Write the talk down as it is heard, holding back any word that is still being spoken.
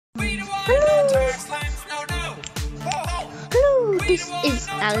This is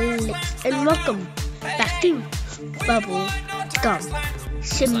Alex and welcome back to Bubble Gum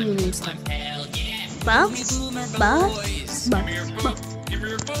Simulator. Bugs, bugs, bugs, bugs.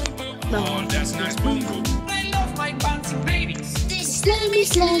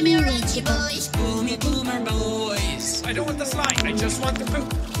 Slimy, Ricky boys, boomy boomer boys. I don't want the slime, I just want the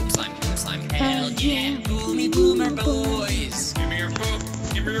poop. Slime, hell yeah, boomy boomer boys. Give me your poop,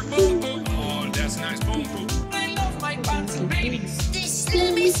 give me your boom boom. Oh, that's nice boom boom. I love my bouncing babies.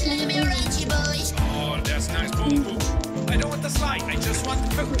 Slimy, Ricky boys. Oh, that's nice boom boom. I don't want the slime, I just want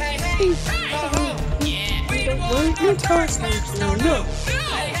the poop. Hey, hey, oh, yeah. We don't want no toy slimes, no.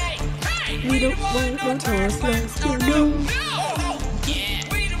 Hey, hey, We don't want no toy slimes, no.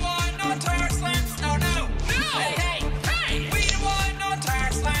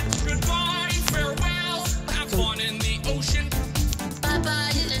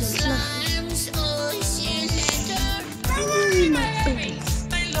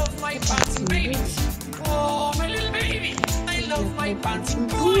 Bouncing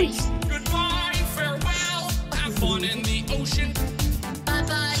boys. Goodbye, farewell. Have fun in the ocean.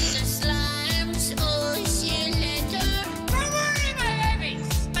 Bye-bye, the slimes. Oh, see you later. Bye-bye, my babies.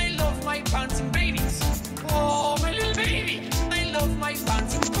 I love my bouncing babies. Oh, my little baby. I love my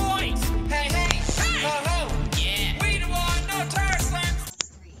bouncing boys. Hey, hey, hey. Oh, yeah. We don't want no tar slimes.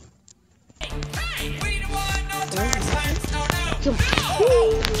 Hey, we don't want no tar slimes. No, no.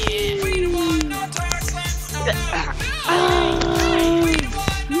 Yeah. We don't want no tar slimes. No, no.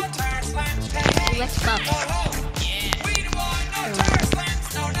 Let's go.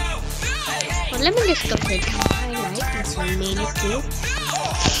 Well, let me just go to the highlight since I made it too.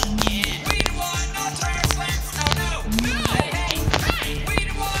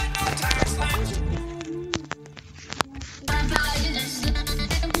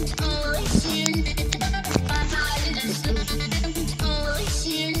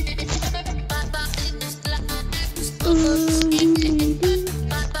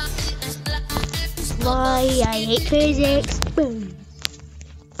 Why I hate physics. Boom.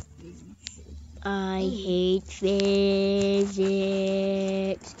 I hate physics.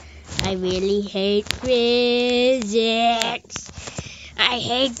 I really hate physics. I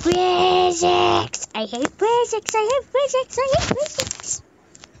hate physics. I hate physics. I hate physics. I hate physics.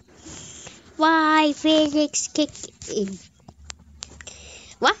 Why physics kick in?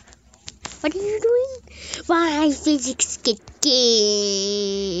 What? What are you doing? Why physics kick in?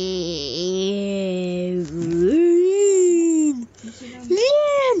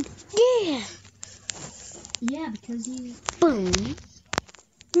 Land! Yeah! Yeah, because you... Boom!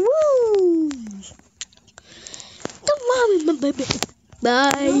 Woo! Don't worry, my baby.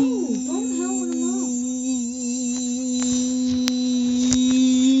 Bye! No, don't help him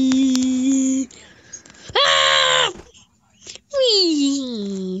Ah!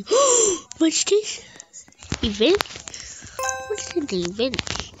 Wee! What's this? Event? What's the event?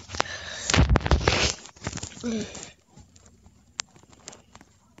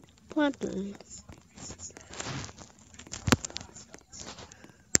 What the?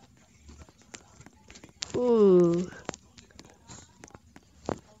 Ooh.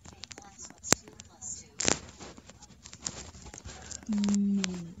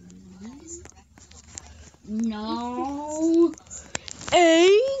 No.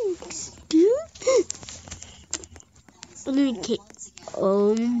 Eggs, dude. Okay.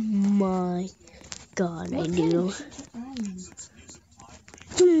 Oh my god, I do.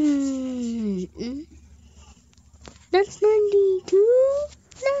 That's 92.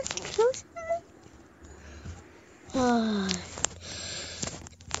 That's close.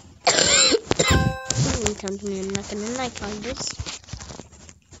 Something I'm not gonna like on this.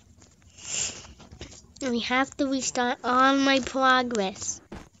 We have to restart all my progress.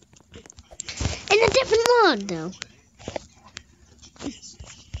 In a different mode, though.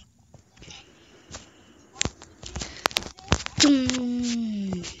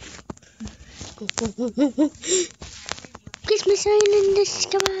 Christmas Island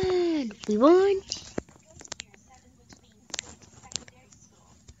discovered. We won.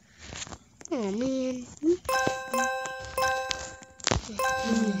 Oh man.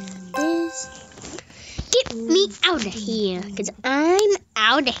 This. Get me out of here, because I'm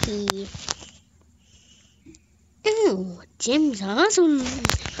out of here. Oh, Jim's awesome.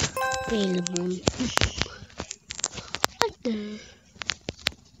 Available. What the?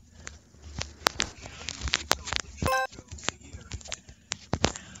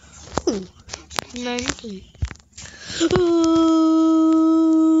 Oh, 19. Oh,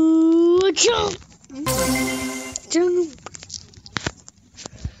 jump! Jump!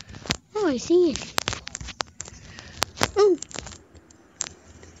 Oh, I see it. Oh,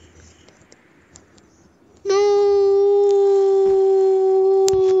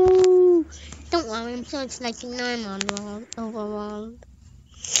 looks like a normal world overall.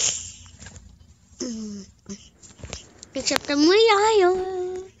 Except I'm way higher.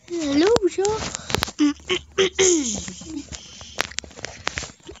 Hello, sir.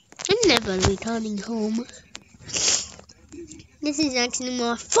 I'm never returning home. This is actually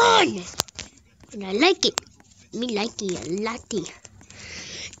more fun. And I like it. Me like it a lot.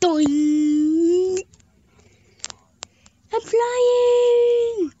 Doing. I'm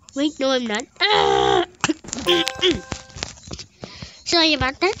flying. Wait, no, I'm not. Ah! Sorry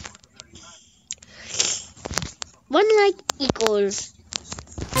about that. 1 like equals.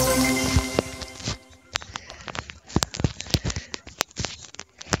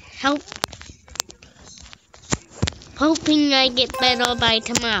 Hoping I get better by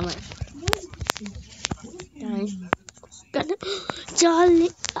tomorrow. Jolly,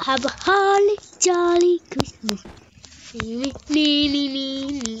 have a holly jolly Christmas.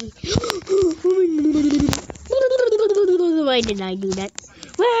 Why did I do that?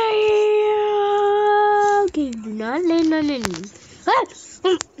 Okay, do not land on any.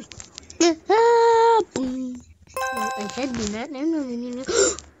 I said do not land on any.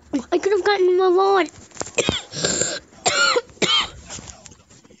 I could have gotten a reward.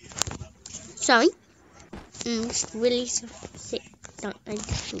 Sorry. It's really sick. I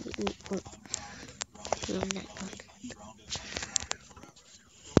just really won't feel that good.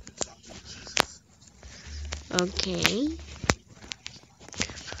 Okay.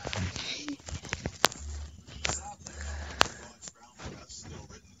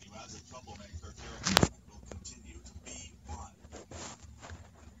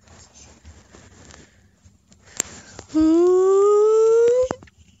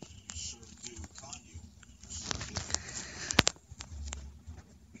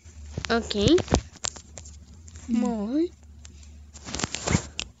 Okay. More.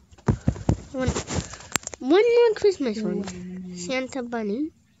 One more Christmas one. Santa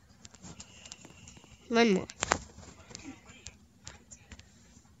Bunny. One more.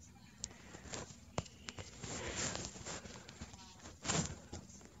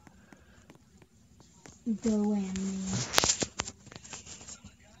 Go in.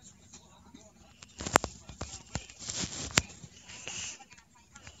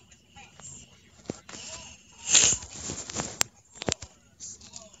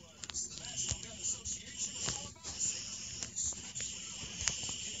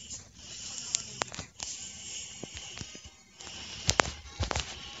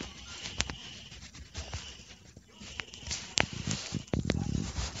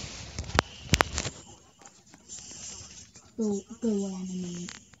 Go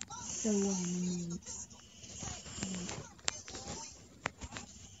animate. Go animate.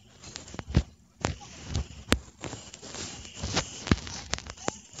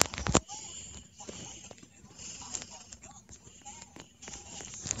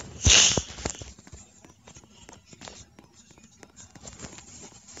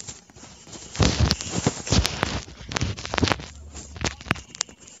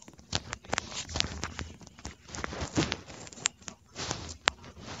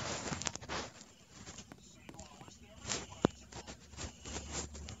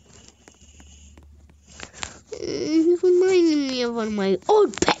 He's reminding me of one of my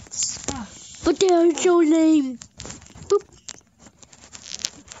old pets. But they are so lame. Boop.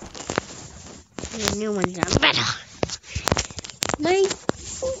 The new ones are better.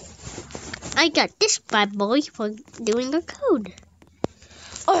 I got this bad boy for doing a code.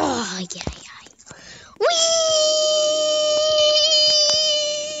 Oh, yeah.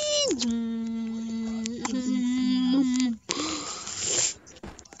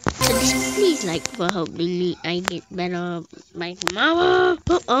 Please like for helping me. I get better by tomorrow.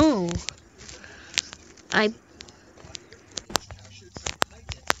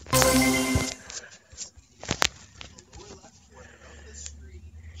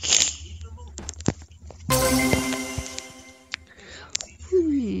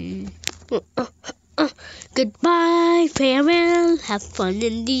 Goodbye, farewell, have fun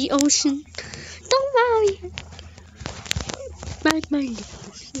in the ocean. Don't worry. Bye, my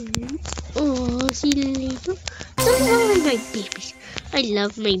little son. Oh, see you later. Don't worry, my babies. I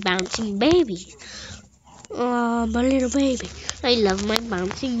love my bouncing babies. Oh, my little baby. I love my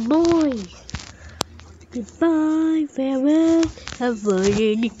bouncing boys. Goodbye, farewell, have fun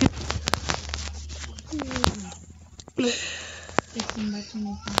in the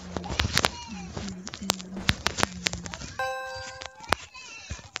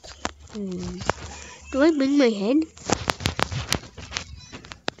Do I bring my head?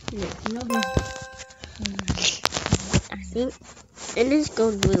 No. And let's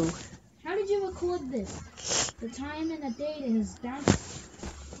go blue. How did you record? record this. The time and the date is down.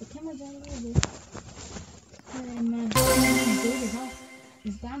 The camera's all over. And my date is off.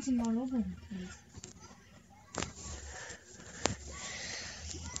 It's bouncing all over the place.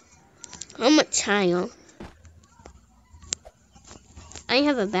 I'm a child. I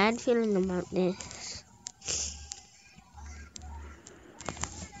have a bad feeling about this.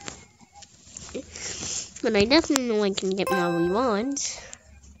 But I definitely know I can get my rewards.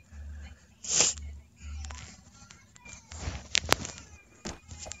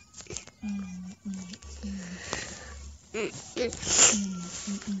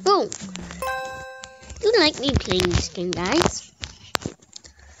 Oh! Do you like me playing this game, guys?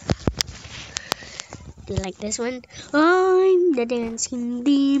 Do you like this one? I'm the dancing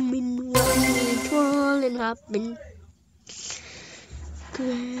demon, walking, twirling, hopping.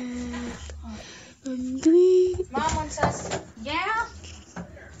 Mom wants us. Yeah?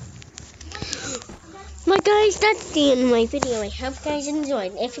 Well, guys, that's the end of my video. I hope you guys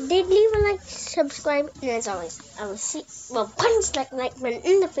enjoyed. If you did, leave a like, subscribe, and as always, I will see. Well, punch that like button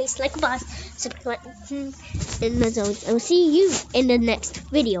in the face like a boss. Subscribe, and as always, I will see you in the next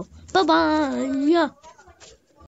video. Bye bye.